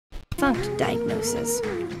defunct diagnosis.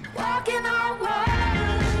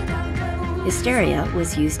 Hysteria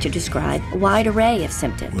was used to describe a wide array of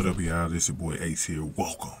symptoms. What up, y'all? This your boy Ace here.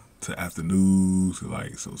 Welcome to Afternoons.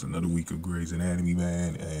 So it's another week of Grey's Anatomy,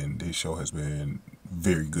 man, and this show has been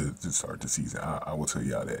very good to start the season. I will tell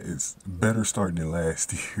y'all that. It's better starting than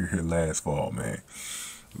last year, last fall, man.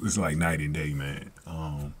 It's like night and day, man.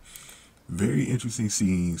 Very interesting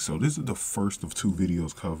scenes. So this is the first of two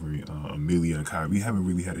videos covering Amelia and Kai. We haven't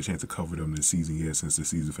really had a chance to cover them this season yet since the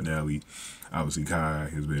season finale. Obviously, Kai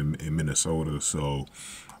has been in Minnesota, so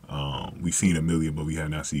we've seen Amelia, but we have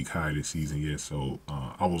not seen Kai this season yet. So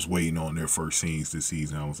I was waiting on their first scenes this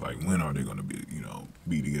season. I was like, when are they going to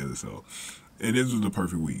be together? So, and this was the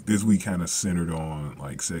perfect week. This week kind of centered on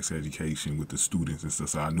like sex education with the students and stuff.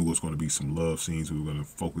 So I knew it was going to be some love scenes. We were going to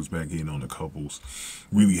focus back in on the couples.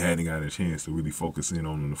 Really hadn't got a chance to really focus in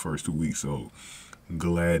on them the first 2 weeks. So I'm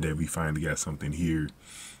glad that we finally got something here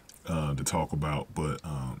to talk about. But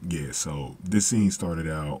yeah, so this scene started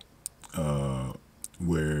out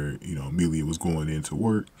where, you know, Amelia was going into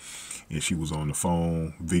work and she was on the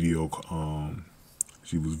phone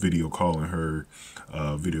she was video calling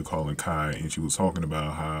Kai, and she was talking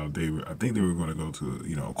about how I think they were going to go to,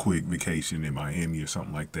 you know, a quick vacation in Miami or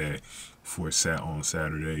something like that on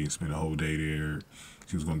Saturday and spend a whole day there.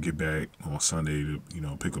 She was going to get back on Sunday to, you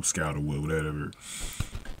know, pick up Scout or whatever.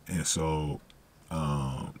 And so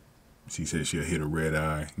she said she'll hit a red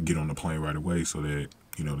eye, get on the plane right away so that,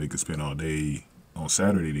 you know, they could spend all day on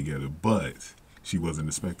Saturday together. But she wasn't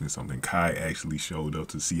expecting something. Kai actually showed up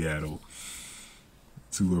to Seattle,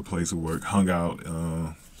 to her place of work, hung out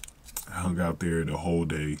there the whole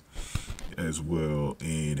day as well,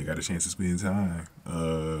 and they got a chance to spend time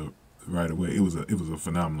right away. It was a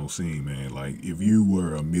phenomenal scene, man. Like, if you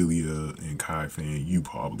were a Amelia and Kai fan, you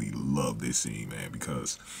probably loved this scene, man,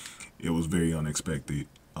 because it was very unexpected.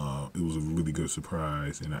 It was a really good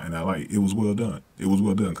surprise, and I like it. Was well done. It was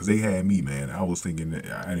well done because they had me, man. I was thinking that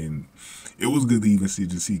it was good to even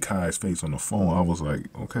see Kai's face on the phone. I was like,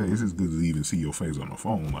 okay, this is good to even see your face on the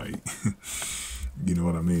phone, like, you know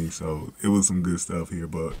what I mean? So it was some good stuff here,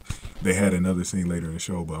 but they had another scene later in the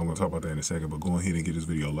show, but I'm gonna talk about that in a second. But go ahead and get this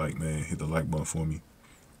video a like, man. Hit the like button for me.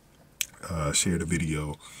 Share the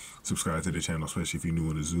video. Subscribe to the channel, especially if you're new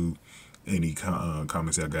in the zoo. Any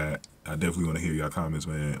comments I got, I definitely want to hear y'all comments,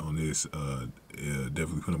 man, on this.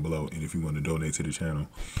 Definitely put them below. And if you want to donate to the channel,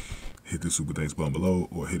 hit the super thanks button below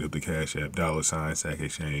or hit up the Cash App, $SAC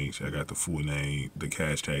Exchange. I got the full name, the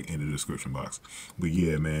cash tag in the description box. But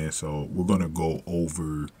yeah, man, so we're going to go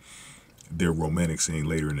over their romantic scene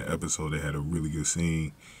later in the episode. They had a really good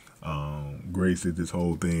scene. Grace did this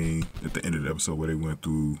whole thing at the end of the episode where they went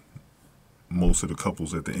through most of the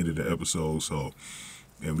couples at the end of the episode. So,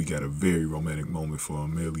 and we got a very romantic moment for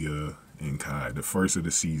Amelia and Kai. The first of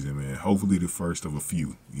the season, man. Hopefully the first of a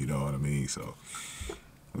few. You know what I mean? So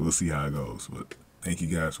we'll see how it goes. But thank you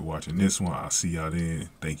guys for watching this one. I'll see y'all then.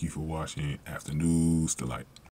 Thank you for watching Afternoons Delight.